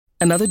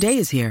Another day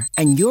is here,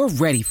 and you're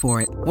ready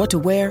for it. What to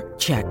wear?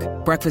 Check.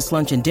 Breakfast,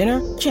 lunch, and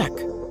dinner? Check.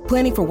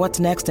 Planning for what's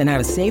next and how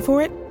to save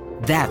for it?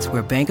 That's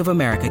where Bank of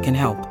America can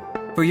help.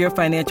 For your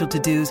financial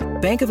to-dos,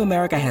 Bank of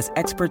America has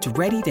experts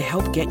ready to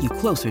help get you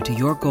closer to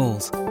your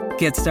goals.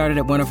 Get started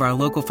at one of our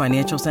local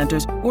financial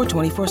centers or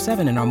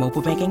 24/7 in our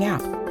mobile banking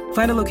app.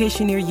 Find a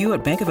location near you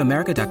at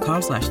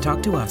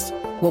bankofamerica.com/talktous.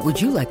 What would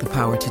you like the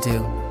power to do?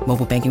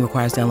 Mobile banking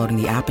requires downloading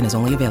the app and is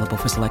only available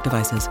for select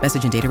devices.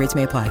 Message and data rates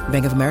may apply.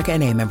 Bank of America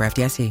N.A., member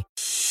FDIC.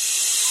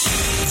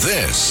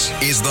 This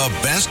is the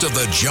best of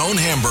the Joan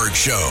Hamburg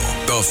Show,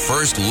 the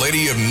First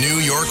Lady of New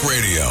York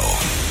Radio.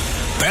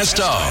 Best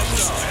of.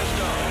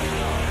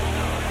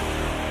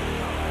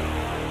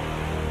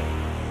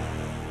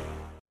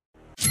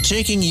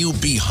 Taking you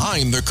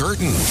behind the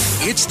curtain.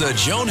 It's the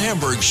Joan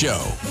Hamburg Show.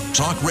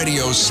 Talk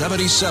Radio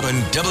 77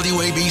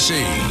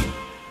 WABC.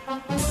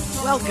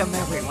 Welcome,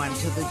 everyone,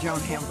 to the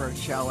Joan Hamburg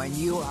Show. And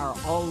you are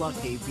all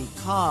lucky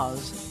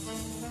because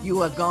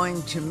you are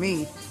going to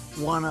meet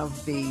one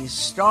of the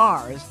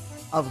stars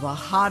of the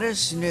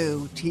hottest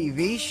new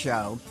TV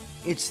show.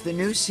 It's the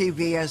new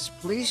CBS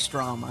police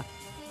drama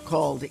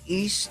called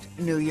East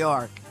New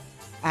York.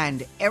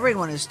 And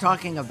everyone is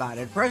talking about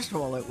it. First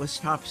of all, it was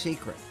top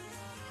secret.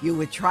 You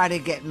would try to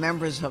get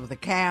members of the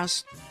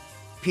cast,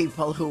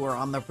 people who were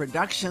on the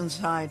production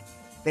side.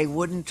 They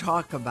wouldn't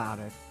talk about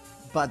it.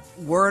 But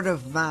word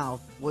of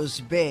mouth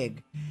was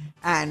big.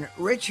 And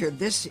Richard,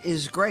 this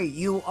is great.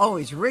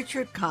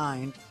 Richard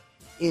Kind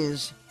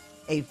is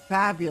a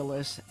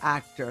fabulous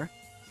actor.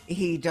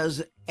 He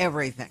does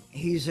everything.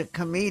 He's a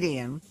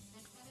comedian.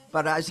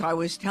 But as I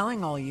was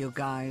telling all you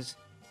guys,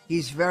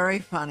 he's very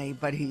funny,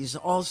 but he's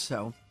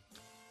also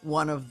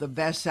one of the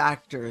best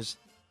actors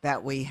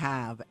that we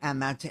have,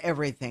 and that's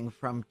everything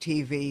from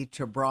TV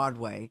to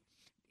Broadway.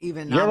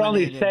 Even You're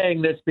nominated. only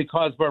saying this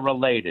because we're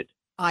related.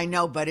 I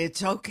know, but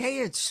it's okay.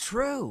 It's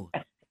true.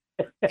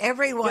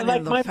 Everyone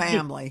in the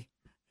family.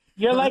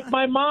 You're like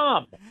my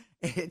mom.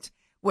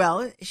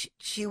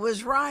 She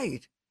was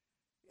right.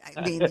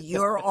 I mean,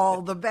 you're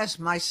all the best.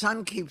 My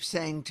son keeps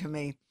saying to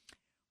me,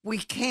 we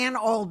can't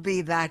all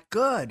be that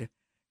good.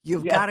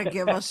 You've got to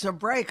give us a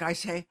break. I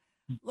say,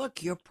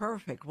 look, you're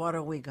perfect. What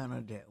are we going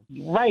to do?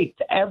 Right.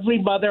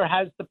 Every mother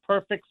has the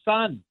perfect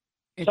son.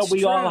 So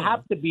we all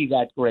have to be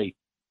that great.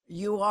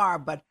 You are,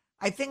 but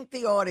I think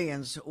the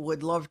audience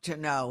would love to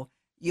know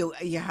you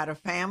had a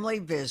family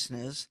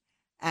business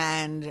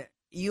and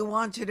you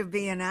wanted to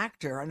be an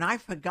actor. And I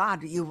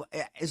forgot,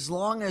 as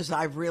long as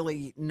I've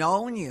really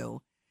known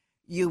you,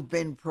 you've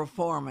been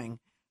performing.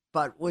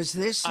 But was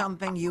this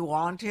something you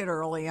wanted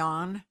early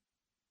on?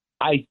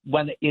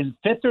 When in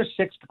 5th or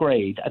 6th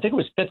grade, I think it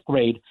was 5th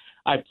grade,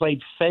 I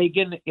played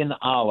Fagin in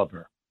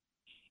Oliver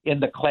in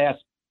the class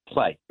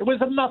play. It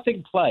was a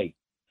nothing play.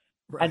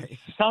 Right. And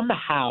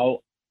somehow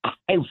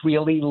I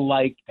really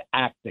liked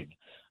acting.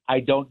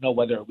 I don't know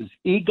whether it was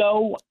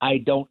ego. I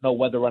don't know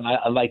whether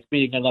I liked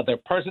being another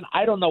person.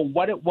 I don't know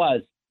what it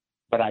was,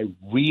 but I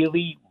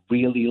really,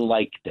 really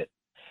liked it.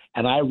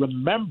 And I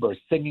remember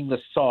singing the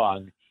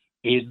song,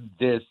 "In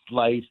This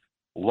Life,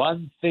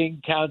 One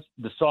Thing Counts,"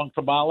 the song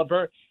from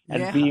Oliver,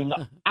 and being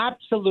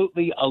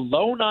absolutely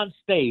alone on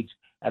stage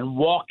and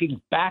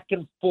walking back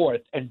and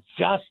forth and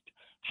just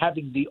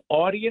having the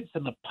audience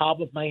in the palm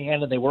of my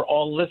hand, and they were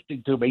all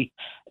listening to me.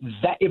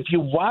 That, if you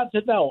want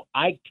to know,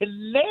 I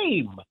can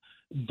name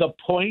the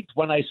point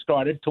when I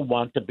started to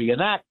want to be an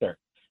actor.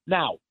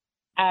 Now,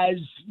 as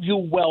you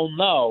well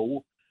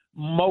know,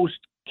 most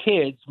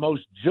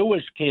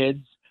Jewish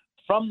kids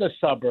from the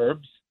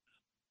suburbs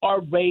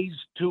are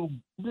raised to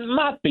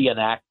not be an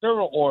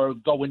actor or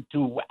go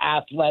into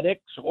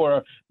athletics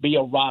or be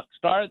a rock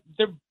star.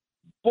 They're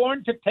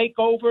born to take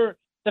over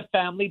the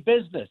family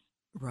business.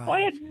 Right. Well,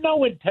 I had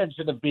no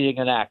intention of being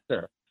an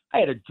actor. I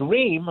had a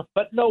dream,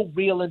 but no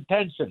real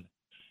intention.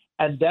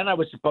 And then I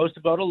was supposed to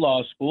go to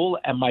law school,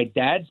 and my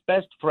dad's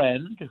best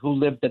friend, who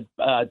lived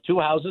at 2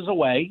 houses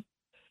away,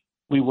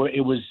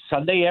 it was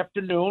Sunday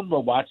afternoon, we're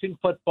watching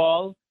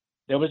football.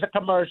 There was a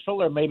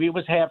commercial, or maybe it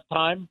was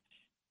halftime,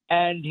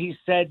 and he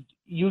said,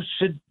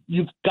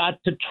 you've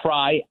got to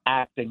try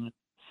acting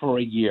for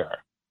a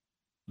year,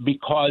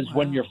 because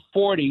when you're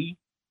 40,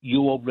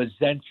 you will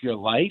resent your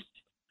life,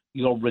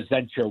 you'll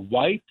resent your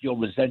wife, you'll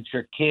resent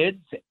your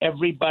kids,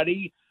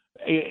 everybody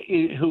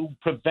who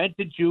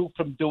prevented you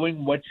from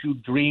doing what you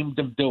dreamed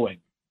of doing.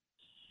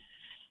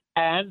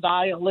 And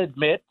I'll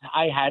admit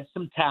I had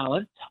some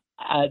talent,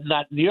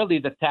 not nearly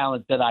the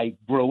talent that I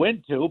grew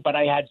into, but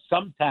I had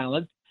some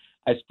talent.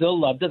 I still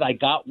loved it. I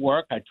got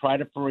work. I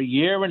tried it for a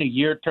year, and a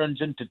year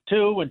turns into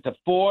 2, into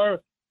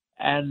 4,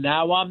 and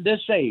now I'm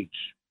this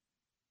age.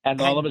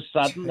 And all of a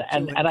sudden,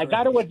 and I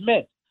got to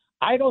admit,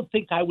 I don't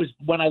think I was,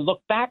 when I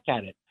look back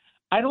at it,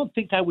 I don't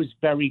think I was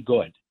very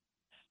good.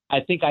 I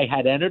think I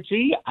had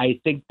energy. I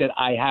think that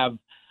I have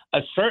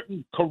a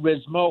certain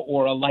charisma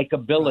or a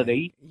likability.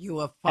 Right. You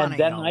were funny. And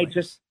then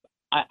always.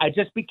 I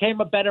just became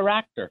a better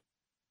actor.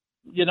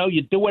 You know,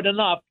 you do it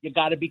enough, you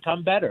got to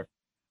become better.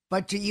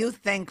 But do you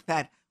think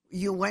that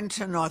you went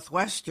to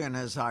Northwestern,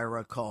 as I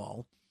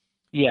recall?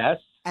 Yes.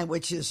 And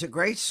which is a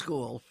great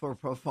school for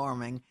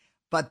performing.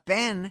 But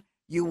then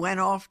you went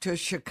off to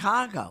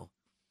Chicago.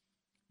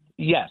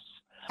 Yes.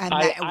 And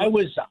I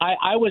was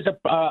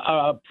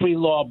a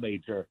pre-law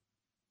major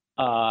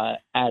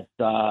at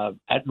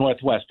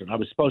Northwestern. I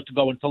was supposed to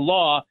go into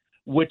law,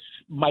 which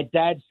my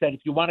dad said,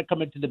 if you want to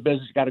come into the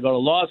business, you got to go to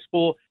law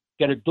school,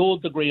 get a dual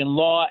degree in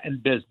law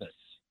and business,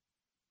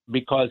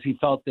 because he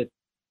felt that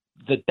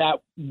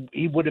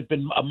he would have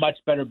been a much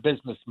better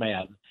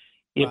businessman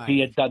if he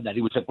had done that.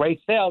 He was a great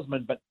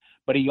salesman,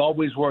 but he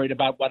always worried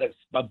about what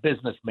a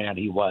businessman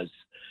he was.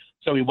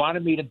 So he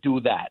wanted me to do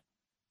that.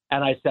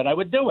 And I said I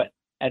would do it.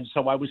 And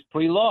so I was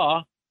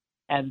pre-law.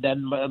 And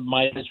then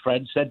his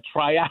friend said,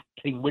 try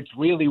acting, which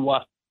really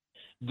was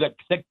the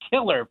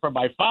killer for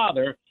my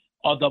father,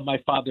 although my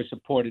father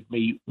supported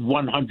me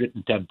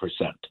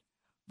 110%.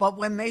 But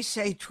when they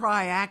say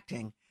try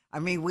acting, I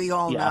mean, we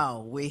all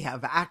know we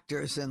have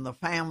actors in the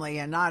family,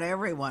 and not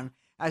everyone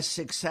as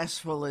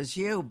successful as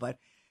you. But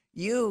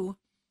you,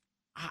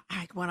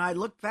 when I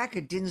look back,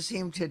 it didn't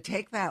seem to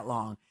take that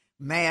long.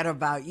 Mad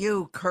About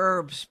You,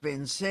 Curb,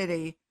 Spin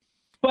City.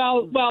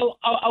 Well,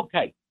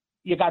 okay.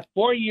 You got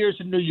 4 years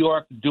in New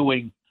York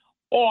doing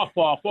off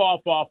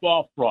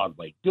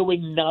Broadway,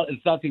 doing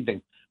nothing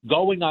thing,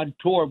 going on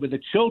tour with a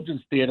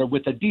children's theater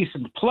with a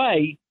decent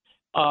play,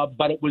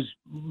 but it was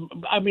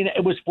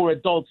for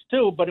adults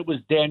too, but it was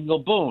Daniel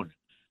Boone.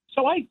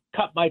 So I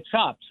cut my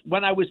chops.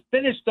 When I was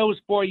finished those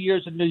 4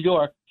 years in New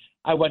York,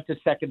 I went to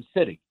Second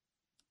City.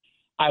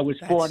 I was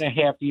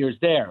 4.5 years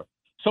there.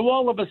 So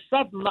all of a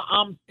sudden,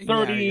 I'm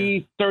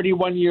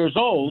 31 years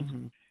old,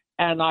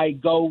 and I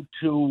go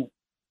to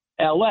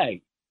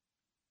L.A.,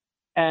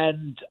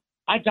 and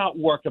I got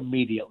work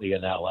immediately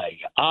in L.A.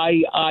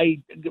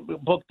 I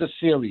booked a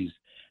series.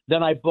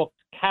 Then I booked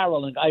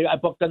Carolyn. I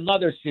booked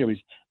another series.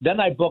 Then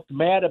I booked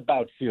Mad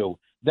About You.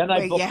 Then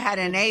you had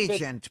an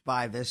agent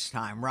by this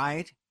time,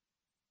 right?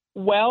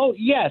 Well,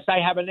 yes, I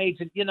have an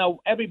agent. You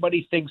know,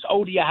 everybody thinks,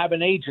 oh, do you have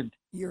an agent?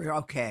 You're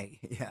okay.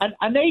 Yeah.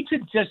 An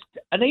agent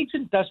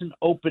doesn't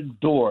open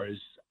doors.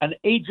 An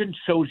agent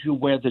shows you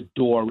where the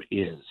door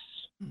is.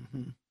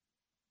 Mm-hmm.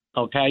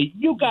 Okay,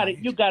 you got it.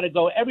 You got to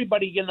go.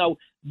 Everybody, you know,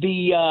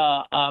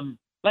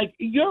 like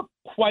you're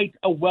quite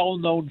a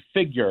well-known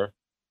figure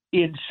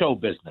in show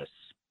business.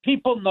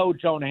 People know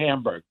Joan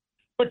Hamburg,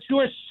 but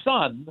your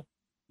son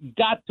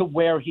got to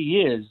where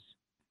he is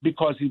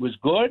because he was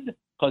good,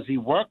 because he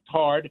worked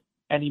hard,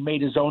 and he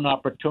made his own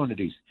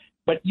opportunities.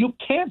 But you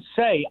can't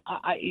say,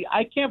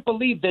 I can't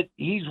believe that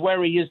he's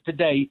where he is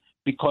today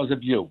because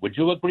of you. Would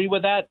you agree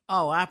with that?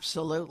 Oh,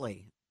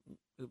 absolutely.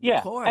 Yeah,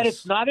 of course. And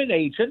it's not an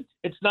agent.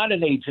 It's not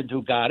an agent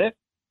who got it.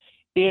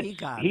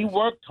 He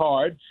worked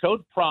hard,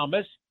 showed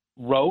promise,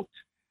 wrote,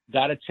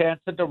 got a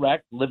chance to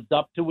direct, lived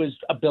up to his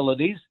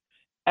abilities,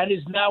 and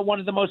is now one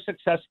of the most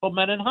successful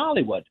men in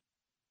Hollywood.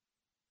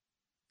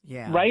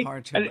 Yeah, right.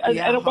 And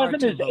it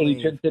wasn't his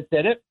agent that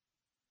did it.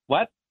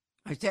 What?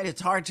 I said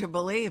it's hard to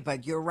believe,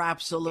 but you're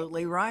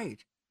absolutely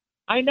right.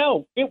 I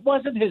know. It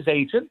wasn't his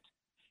agent.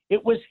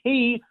 It was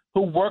he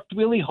who worked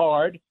really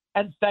hard,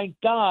 and thank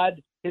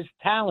God his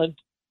talent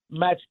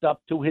matched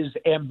up to his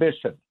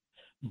ambition.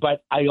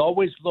 But I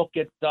always look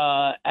at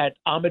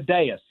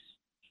Amadeus.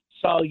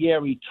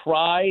 Salieri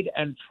tried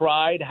and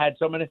tried, had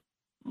so many.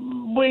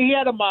 Well, he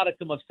had a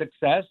modicum of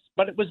success,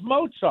 but it was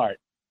Mozart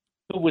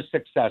who was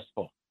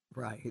successful.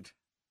 Right.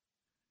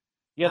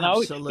 You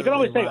know, absolutely you can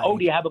always say, right. oh,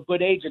 do you have a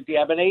good agent? Do you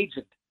have an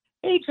agent?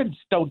 Agents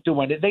don't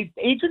do anything.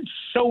 Agents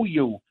show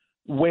you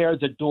where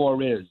the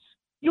door is.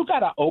 You got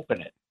to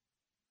open it.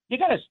 You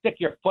got to stick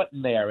your foot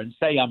in there and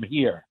say, I'm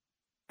here.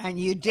 And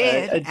you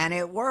did, and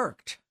it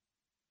worked.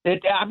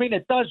 It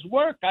does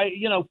work.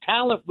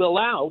 Talent will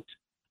out,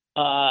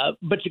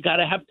 but you got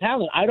to have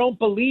talent. I don't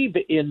believe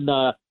in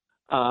what's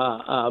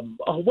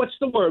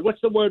the word? What's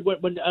the word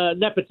when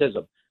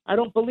nepotism? I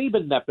don't believe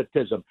in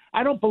nepotism.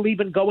 I don't believe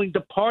in going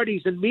to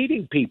parties and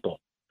meeting people.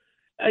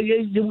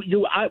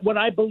 What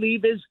I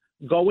believe is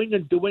going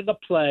and doing a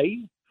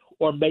play,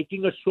 or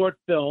making a short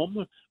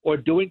film, or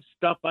doing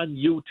stuff on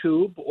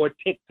YouTube or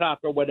TikTok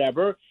or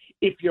whatever.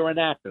 If you're an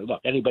actor, look,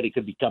 anybody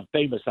can become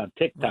famous on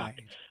TikTok. Right.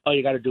 All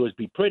you got to do is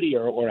be pretty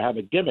or have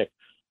a gimmick.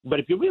 But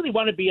if you really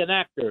want to be an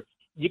actor,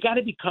 you got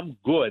to become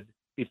good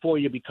before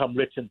you become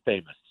rich and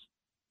famous.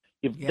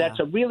 That's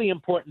a really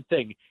important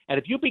thing. And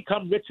if you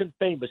become rich and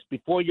famous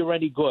before you're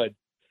any good,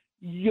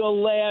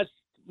 you'll last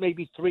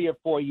maybe 3 or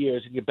 4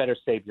 years, and you better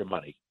save your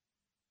money.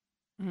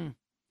 Mm.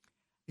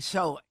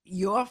 So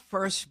your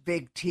first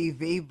big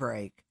TV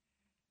break,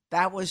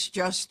 that was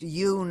just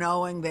you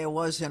knowing there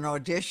was an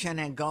audition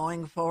and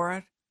going for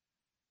it?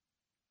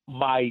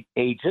 My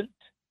agent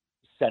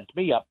sent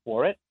me up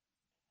for it,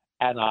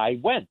 and I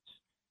went.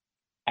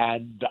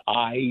 And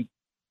I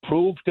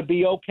proved to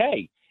be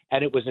okay.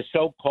 And it was a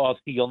show called,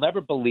 you'll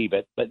never believe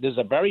it, but there's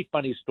a very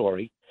funny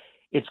story.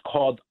 It's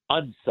called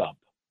Unsub.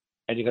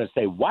 And you're going to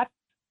say, what?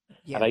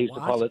 Yeah, and I used to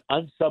call it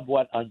Unsub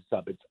What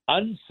Unsub. It's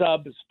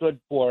Unsub stood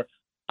for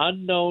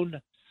Unknown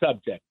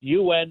Subject,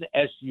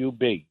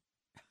 UNSUB.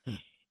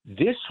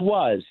 This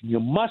was, you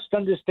must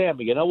understand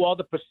me, all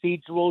the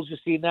procedurals you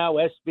see now,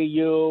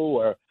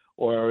 SVU or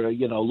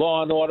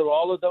Law and Order,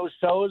 all of those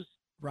shows.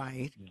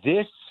 Right.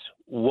 This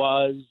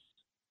was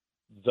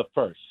the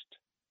first.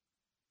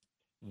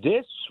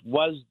 This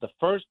was the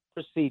first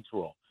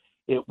procedural.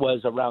 It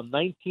was around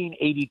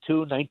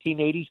 1982,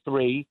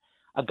 1983.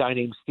 A guy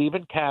named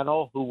Stephen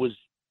Cannell, who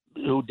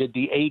did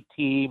the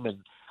A-Team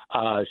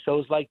and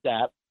shows like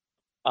that.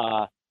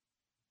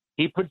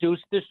 He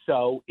produced this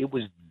show. It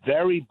was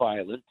very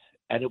violent,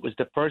 and it was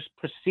the first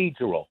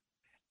procedural.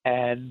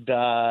 And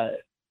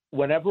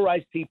whenever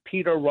I see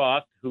Peter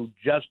Roth, who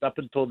just up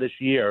until this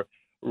year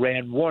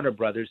ran Warner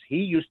Brothers, he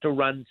used to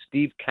run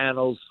Steve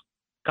Cannell's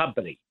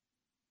company.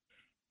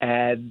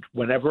 And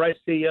whenever I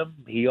see him,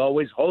 he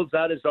always holds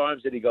out his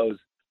arms and he goes,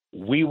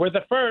 "We were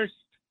the first."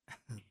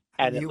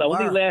 And it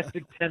only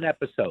lasted 10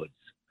 episodes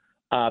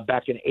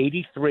back in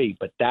 83.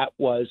 But that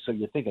was, so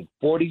you're thinking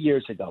 40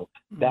 years ago,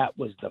 that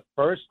was the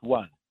first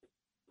one,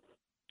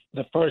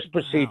 the first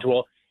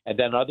procedural, wow. And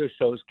then other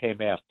shows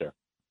came after.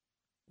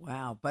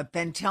 Wow. But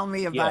then tell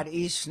me about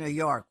East New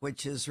York,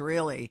 which is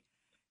really,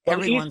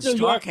 everyone's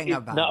talking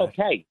about it.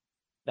 Okay.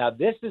 Now,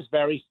 this is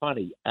very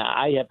funny.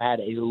 I have had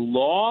a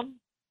long,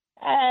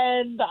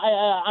 and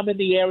I'm in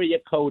the area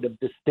code of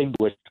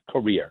distinguished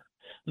career.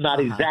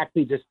 Not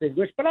exactly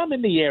distinguished, but I'm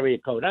in the area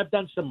code. I've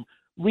done some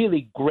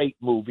really great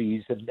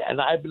movies, and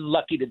I've been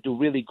lucky to do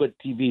really good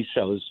TV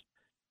shows.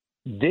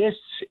 This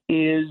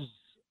is,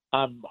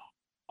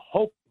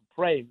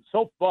 praying,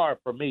 so far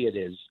for me it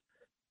is,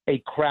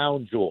 a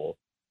crown jewel.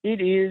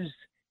 It is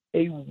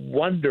a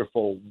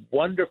wonderful,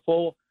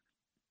 wonderful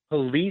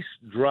police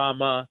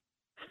drama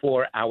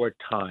for our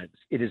times.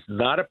 It is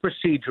not a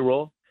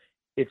procedural.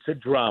 It's a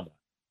drama.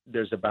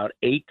 There's about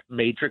 8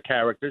 major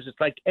characters. It's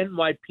like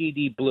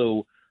NYPD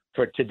Blue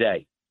for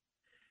today.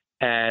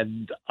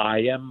 And I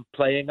am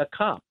playing a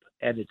cop,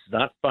 and it's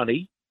not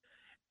funny.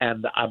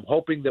 And I'm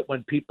hoping that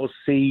when people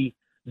see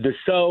the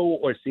show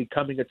or see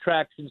coming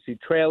attractions, see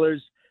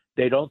trailers,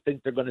 they don't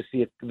think they're going to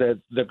see it.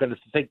 They're going to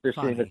think they're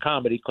seeing a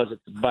comedy, because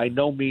it's by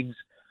no means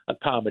a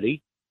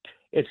comedy.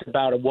 It's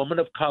about a woman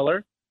of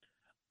color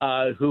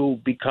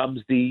who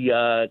becomes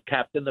the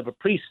captain of a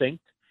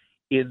precinct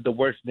in the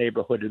worst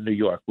neighborhood in New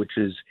York, which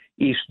is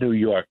East New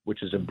York,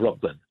 which is in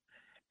Brooklyn.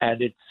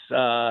 And it's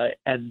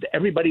and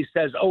everybody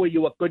says, "Oh, are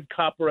you a good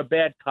cop or a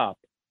bad cop?"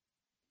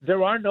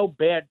 There are no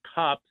bad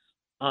cops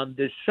on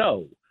this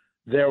show.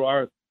 There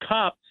are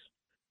cops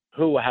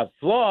who have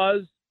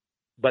flaws,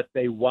 but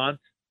they want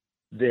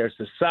their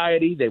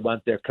society, they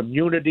want their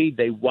community,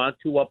 they want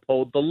to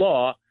uphold the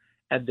law,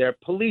 and they're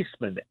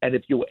policemen. And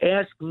if you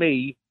ask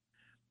me,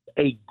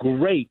 a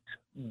great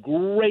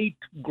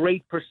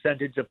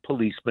percentage of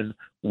policemen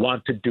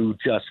want to do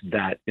just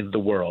that in the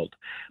world.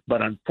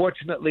 But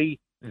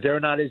unfortunately, they're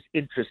not as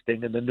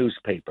interesting in the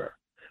newspaper.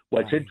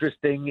 What's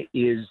interesting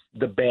is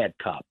the bad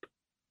cop.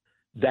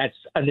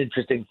 That's an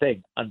interesting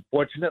thing.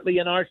 Unfortunately,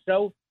 in our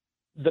show,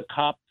 the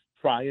cops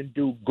try and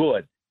do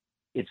good.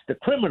 It's the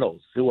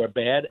criminals who are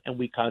bad, and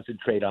we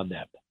concentrate on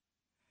them.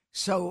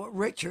 So,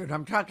 Richard,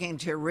 I'm talking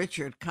to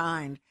Richard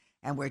Kind,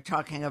 and we're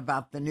talking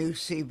about the new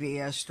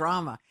CBS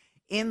drama.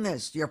 In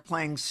this, you're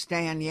playing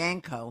Stan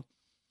Yanko,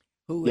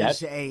 who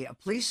is a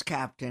police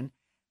captain.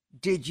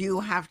 Did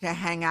you have to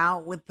hang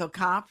out with the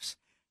cops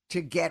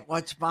to get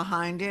what's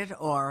behind it,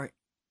 or?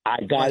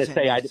 I got to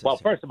say, well,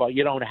 first of all,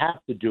 you don't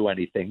have to do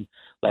anything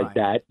like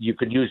that. You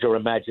can use your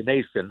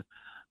imagination.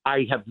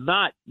 I have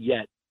not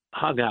yet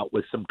hung out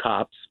with some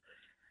cops.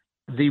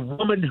 The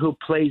woman who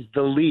plays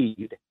the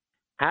lead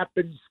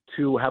happens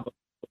to have a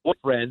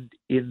boyfriend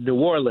in New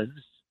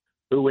Orleans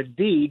who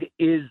indeed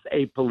is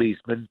a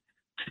policeman,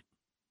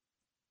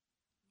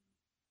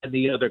 and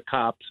the other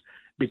cops,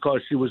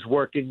 because she was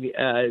working.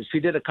 She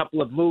did a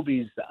couple of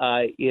movies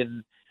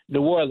in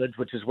New Orleans,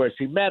 which is where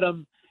she met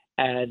him.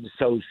 And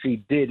so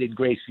she did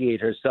ingratiate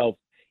herself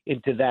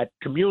into that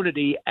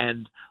community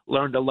and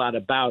learned a lot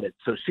about it.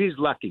 So she's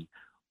lucky.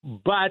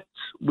 But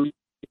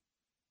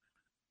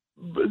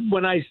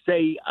when I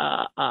say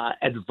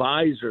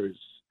advisors,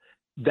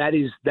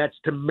 that's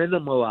to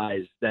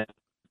minimalize that.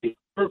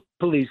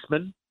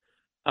 Policeman,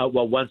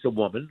 well, one's a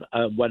woman,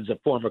 one's a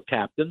former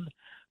captain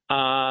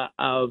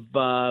of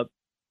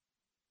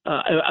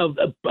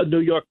New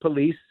York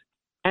police,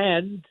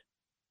 and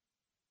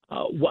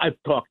I've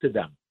talked to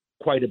them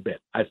quite a bit.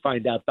 I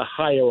find out the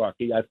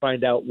hierarchy. I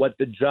find out what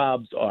the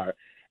jobs are.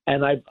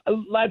 And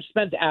I've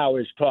spent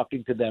hours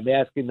talking to them,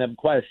 asking them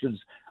questions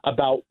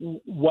about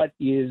what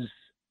is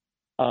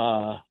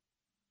what's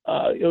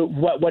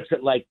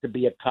it like to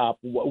be a cop?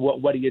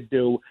 What do you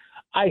do?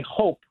 I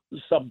hope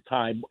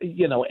sometime,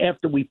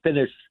 after we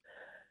finish,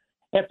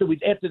 after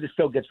the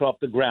show gets off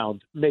the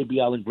ground,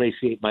 maybe I'll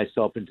ingratiate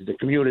myself into the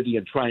community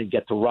and try and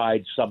get to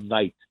ride some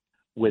night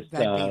with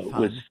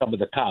some of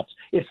the cops.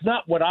 It's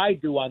not what I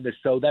do on the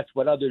show. That's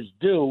what others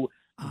do.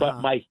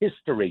 But my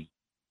history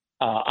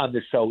on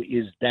the show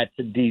is that's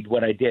indeed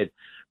what I did.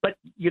 But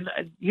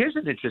here's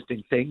an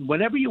interesting thing.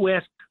 Whenever you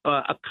ask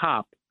a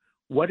cop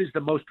what is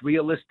the most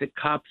realistic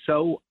cop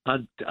show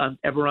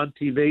ever on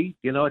TV?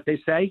 You know what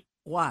they say?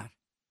 What?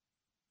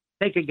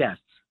 Take a guess.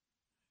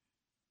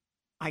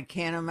 I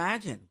can't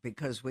imagine,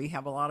 because we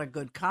have a lot of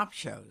good cop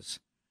shows.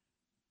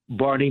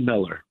 Barney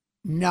Miller.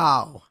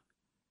 No,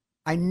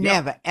 I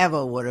never,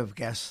 ever would have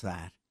guessed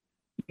that.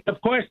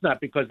 Of course not,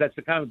 because that's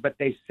the comment. But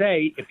they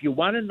say if you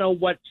want to know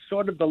what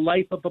sort of the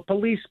life of a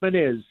policeman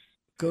is,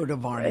 go to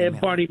Barney Miller.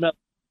 Barney Miller.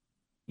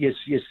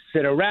 You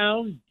sit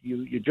around,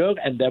 you joke,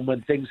 and then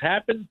when things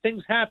happen,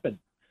 things happen.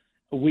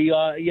 We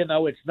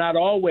it's not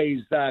always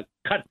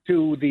cut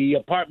to the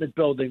apartment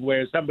building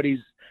where somebody's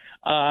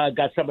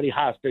got somebody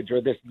hostage or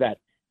this and that.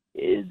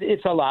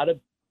 It's a lot of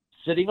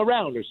sitting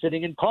around or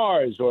sitting in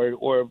cars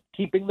or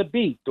keeping the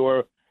beat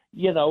or,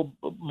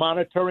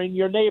 monitoring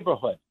your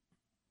neighborhood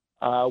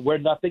where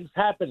nothing's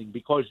happening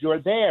because you're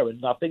there and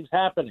nothing's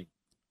happening.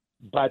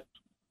 But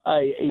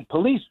a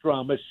police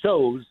drama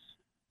shows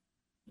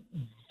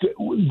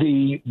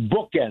the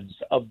bookends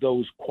of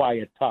those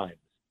quiet times.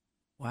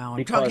 Wow,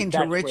 I'm talking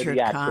to Richard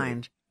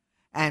Kind,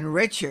 and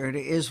Richard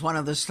is one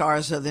of the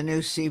stars of the new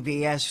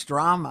CBS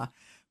drama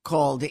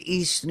called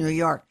East New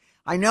York.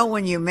 I know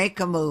when you make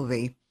a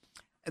movie,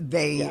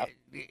 the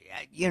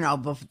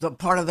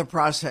part of the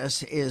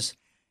process is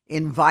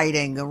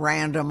inviting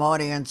random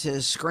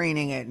audiences,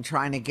 screening it, and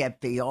trying to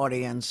get the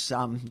audience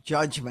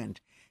judgment.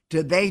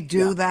 Do they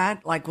do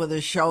that, like with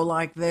a show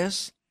like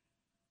this?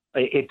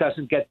 It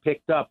doesn't get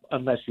picked up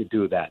unless you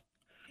do that.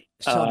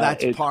 So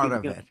that's part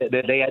of it.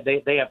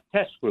 They have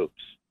test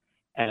groups,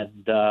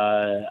 and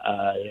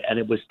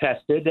it was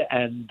tested,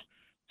 and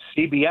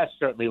CBS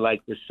certainly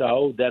liked the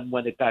show. Then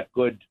when it got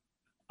good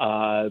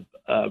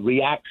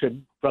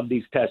reaction from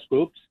these test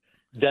groups,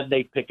 then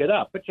they pick it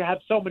up. But you have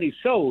so many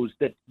shows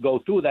that go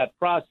through that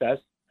process.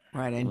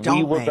 Right, and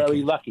we were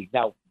very lucky.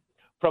 Now,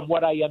 from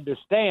what I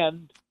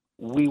understand,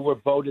 we were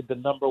voted the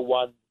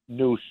 #1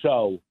 new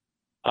show,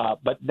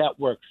 but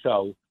network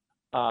show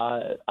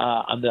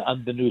on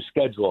the new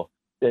schedule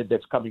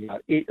that's coming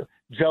out.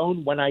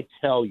 Joan, when I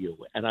tell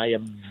you, and I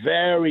am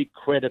very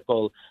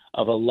critical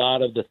of a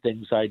lot of the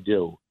things I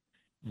do,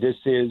 this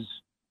is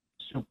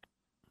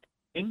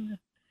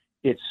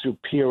it's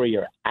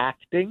superior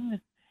acting.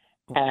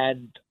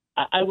 And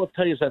I will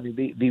tell you something.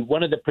 The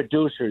one of the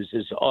producers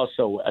is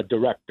also a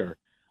director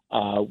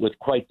with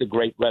quite the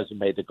great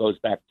resume that goes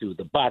back to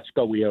the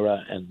Bochco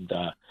era and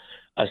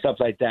stuff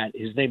like that.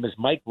 His name is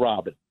Mike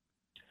Robin.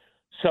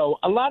 So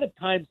a lot of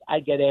times I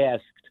get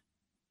asked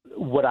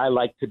what I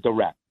like to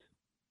direct.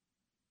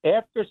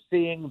 After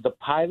seeing the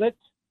pilot,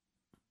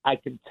 I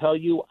can tell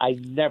you I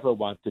never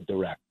want to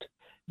direct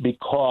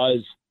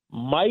because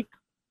Mike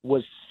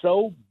was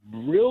so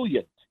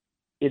brilliant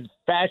in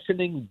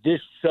fashioning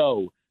this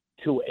show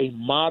to a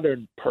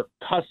modern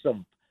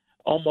percussive,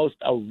 almost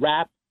a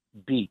rap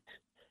beat,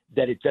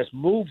 that it just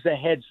moves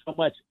ahead so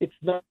much.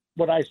 It's not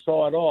what I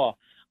saw at all.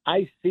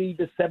 I see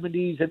the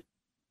 70s and,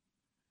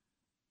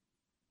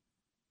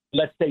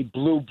 let's say,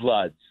 Blue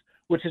Bloods,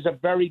 which is a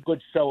very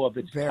good show of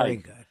its type. Very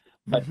good.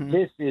 But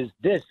this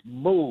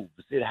moves.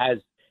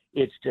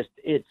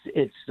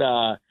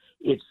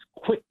 It's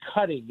quick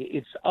cutting.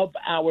 It's of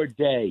our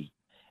day.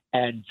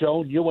 And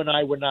Joan, you and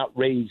I were not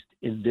raised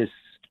in this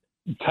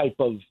type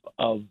of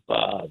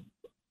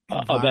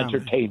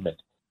entertainment.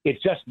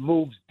 It just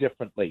moves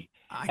differently.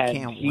 I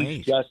can't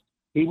wait.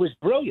 He was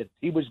brilliant.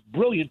 He was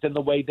brilliant in the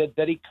way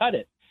that he cut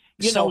it.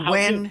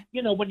 When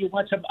you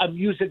watch a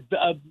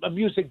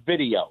music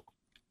video,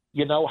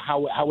 you know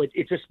how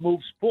it just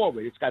moves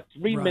forward. It's got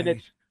 3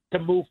 minutes to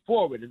move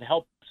forward and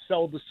help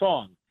sell the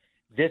song.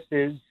 This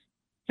is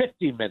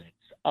 50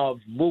 minutes of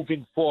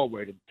moving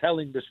forward and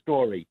telling the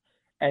story.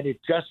 And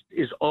it just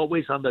is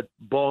always on the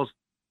balls.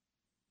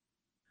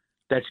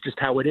 That's just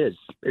how it is.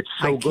 It's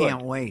so good. I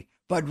can't wait.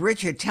 But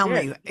Richard, tell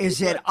me,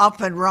 is it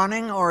up and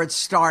running or it's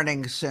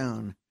starting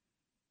soon?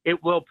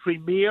 It will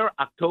premiere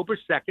October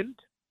 2nd.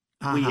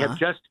 We have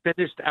just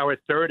finished our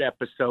 3rd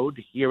episode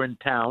here in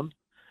town.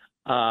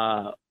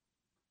 Either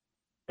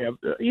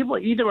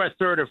our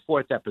 3rd or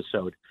 4th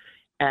episode.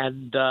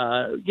 And,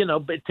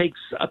 it takes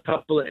a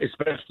couple,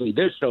 especially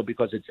this show,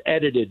 because it's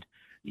edited,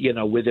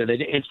 within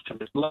an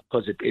instrument,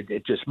 because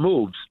it just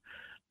moves.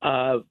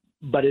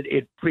 But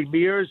it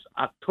premieres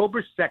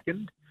October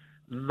 2nd,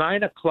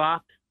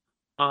 9:00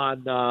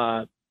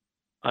 on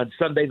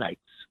Sunday nights.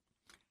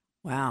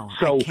 Wow.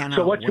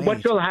 So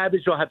what you'll have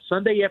is you'll have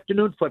Sunday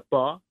afternoon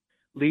football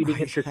leading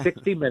into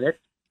 60 minutes,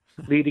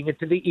 leading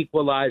into the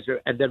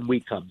equalizer, and then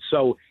we come.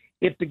 So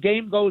if the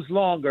game goes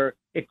longer,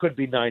 it could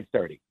be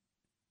 9:30.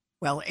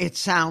 Well, it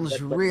sounds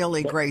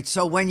really great.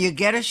 So when you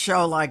get a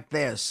show like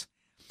this,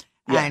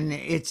 and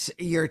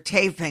you're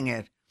taping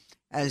it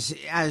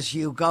as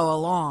you go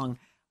along,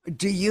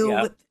 do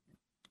you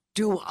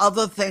do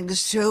other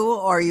things too,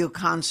 or you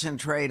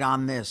concentrate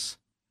on this?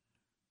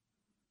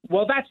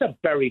 Well, that's a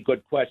very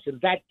good question.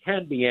 That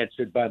can be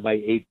answered by my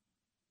agent.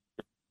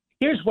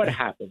 Here's what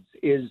happens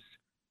is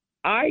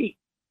I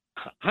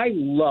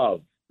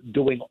love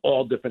doing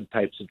all different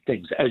types of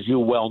things, as you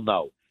well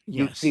know.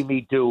 You Yes. see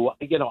me do,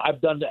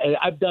 I've done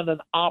an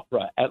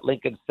opera at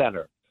Lincoln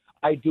Center.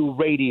 I do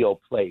radio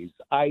plays.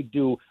 I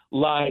do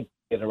live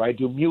theater. I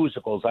do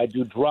musicals. I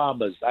do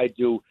dramas. I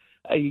do,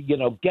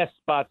 guest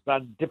spots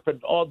on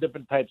all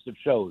different types of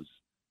shows.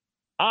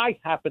 I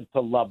happen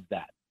to love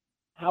that.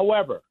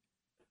 However,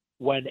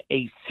 when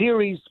a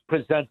series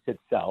presents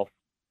itself,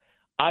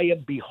 I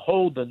am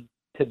beholden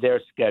to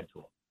their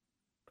schedule.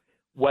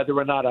 Whether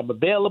or not I'm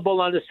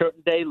available on a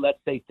certain day, let's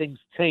say things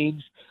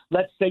change.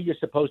 Let's say you're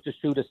supposed to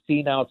shoot a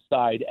scene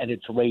outside and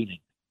it's raining.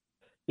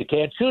 You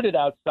can't shoot it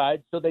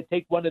outside, so they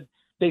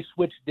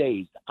switch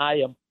days. I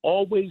am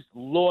always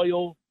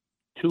loyal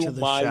to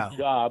my show.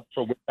 job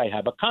for which I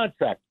have a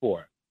contract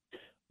for.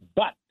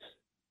 But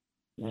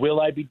will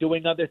I be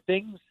doing other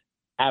things?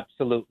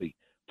 Absolutely.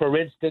 For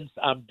instance,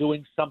 I'm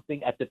doing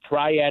something at the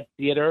Triad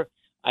Theater.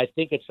 I'm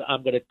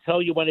going to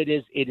tell you when it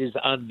is. It is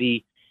on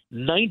the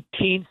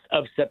 19th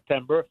of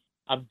September.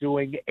 I'm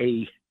doing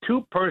a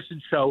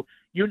 2-person show.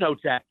 You know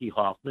Jackie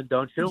Hoffman,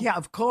 don't you? Yeah,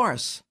 of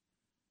course.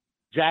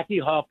 Jackie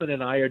Hoffman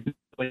and I are doing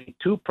a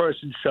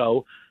 2-person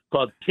show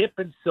called Kip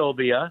and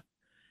Sylvia.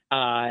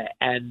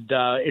 And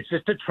it's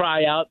just a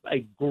tryout.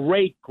 A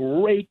great,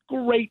 great,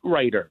 great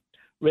writer.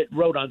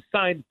 Wrote on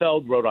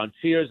Seinfeld, wrote on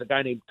Cheers. A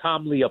guy named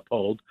Tom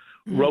Leopold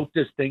wrote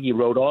this thing. He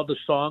wrote all the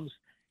songs.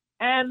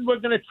 And we're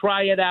going to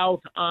try it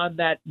out on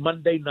that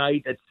Monday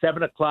night at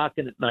 7 o'clock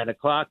and at 9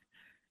 o'clock.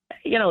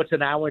 It's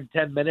an hour and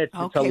 10 minutes.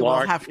 Okay, it's a lark.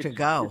 we'll have to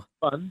go. It's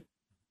fun.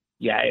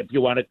 Yeah, if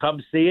you want to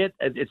come see it,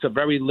 it's a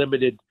very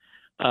limited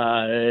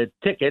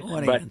ticket.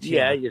 But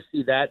yeah, you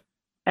see that.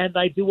 And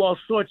I do all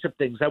sorts of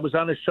things. I was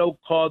on a show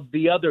called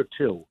The Other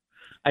Two.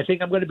 I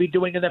think I'm going to be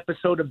doing an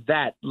episode of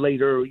that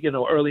later,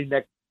 early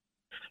next.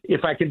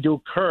 If I can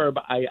do Curb,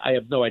 I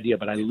have no idea,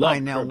 but I love. I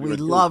know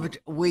Curb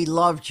we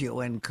loved you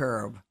in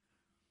Curb.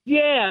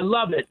 Yeah, I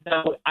love it.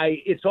 Now,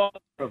 it's all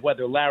of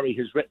whether Larry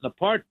has written a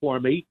part for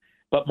me,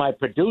 but my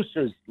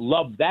producers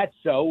love that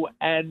show,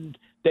 and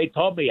they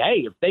told me,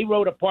 hey, if they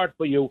wrote a part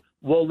for you,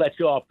 we'll let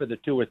you off for the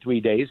 2 or 3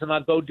 days, and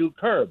I'll go do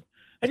Curb.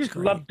 I just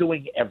love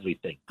doing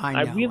everything.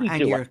 I know. Really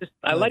do.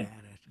 I like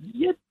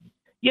it.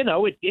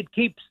 It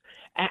keeps,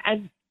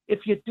 and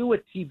if you do a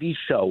TV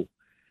show,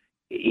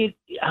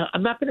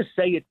 I'm not going to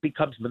say it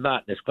becomes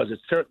monotonous, because it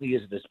certainly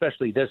isn't,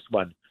 especially this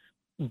one,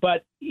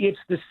 but it's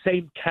the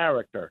same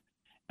character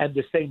and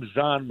the same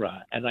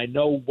genre, and I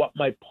know what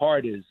my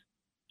part is.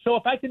 So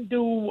if I can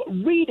do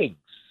readings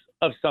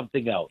of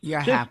something else,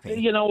 you're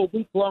happy. A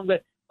week long,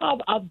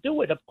 I'll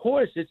do it. Of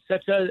course, it's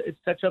such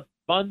a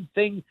fun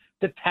thing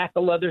to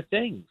tackle other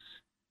things.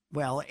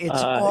 Well,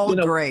 it's all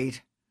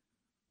great.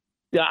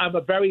 Yeah, I'm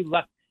a very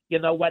lucky. You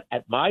know what?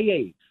 At my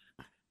age,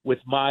 with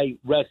my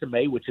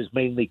resume, which is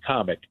mainly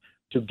comic,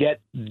 to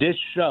get this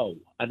show,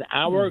 an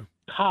hour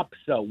cop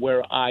show,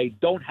 where I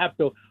don't have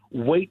to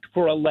wait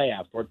for a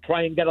laugh or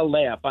try and get a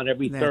laugh on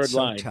every third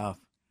line. Tough.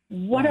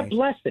 What a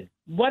blessing.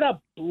 What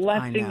a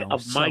blessing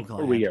of my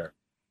career.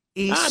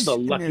 I'm the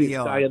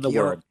luckiest guy in the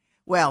world.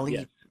 Well,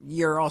 yes.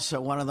 You're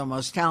also one of the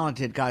most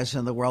talented guys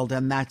in the world,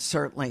 and that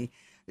certainly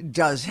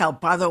does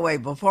help. By the way,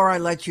 before I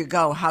let you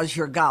go, how's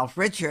your golf?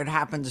 Richard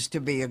happens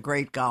to be a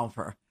great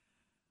golfer.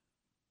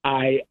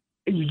 I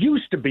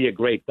used to be a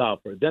great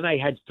golfer. Then I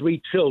had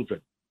 3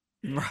 children.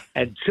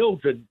 And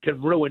children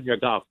can ruin your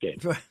golf game.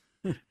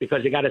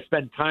 Because you got to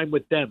spend time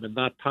with them and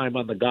not time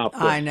on the golf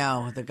course. I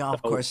know. The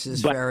golf course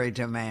is very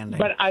demanding.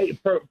 But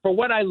for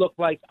what I look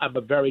like, I'm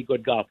a very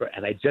good golfer.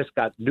 And I just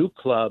got new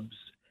clubs,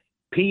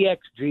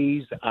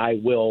 PXGs. I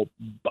will,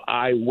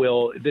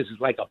 this is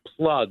like a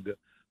plug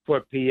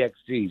for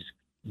PXGs.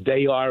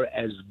 They are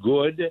as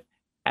good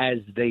as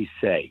they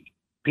say.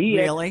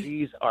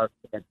 PXGs are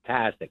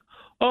fantastic.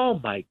 Oh,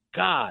 my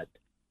God.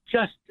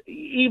 Just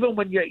even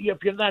when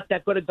if you're not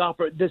that good a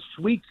golfer, the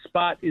sweet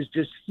spot is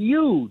just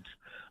huge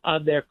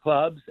on their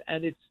clubs,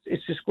 and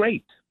it's just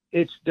great.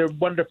 They're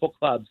wonderful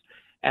clubs,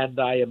 and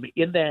I am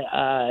in there.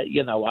 I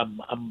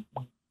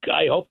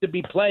hope to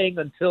be playing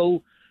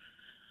until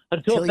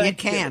you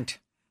can't.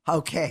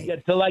 Okay.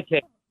 Until I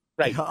can't.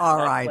 Right. All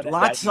right.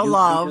 Lots of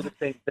love.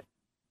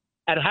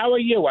 And how are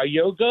you? Are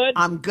you good?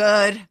 I'm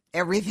good.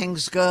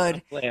 Everything's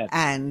good.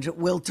 And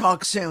we'll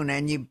talk soon.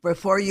 And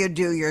before you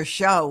do your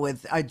show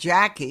with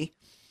Jackie,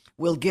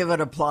 we'll give it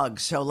a plug.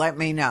 So let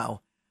me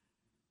know.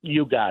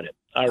 You got it.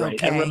 All right.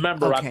 Okay. And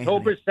remember,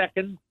 October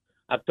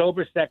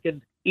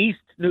 2nd, East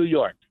New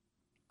York.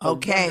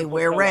 Okay,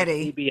 we're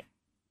ready.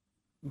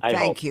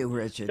 Thank you,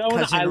 Richard.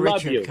 Joan, I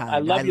love you. I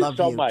love you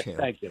so much. Too.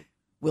 Thank you.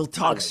 We'll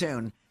talk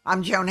soon.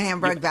 I'm Joan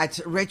Hamburg.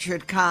 That's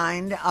Richard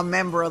Kind, a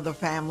member of the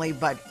family,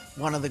 but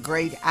one of the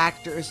great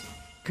actors,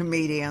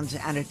 comedians,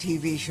 and a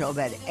TV show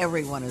that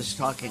everyone is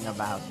talking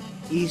about,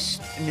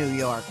 East New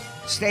York.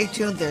 Stay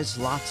tuned. There's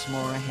lots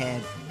more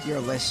ahead. You're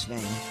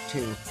listening to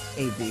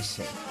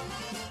ABC.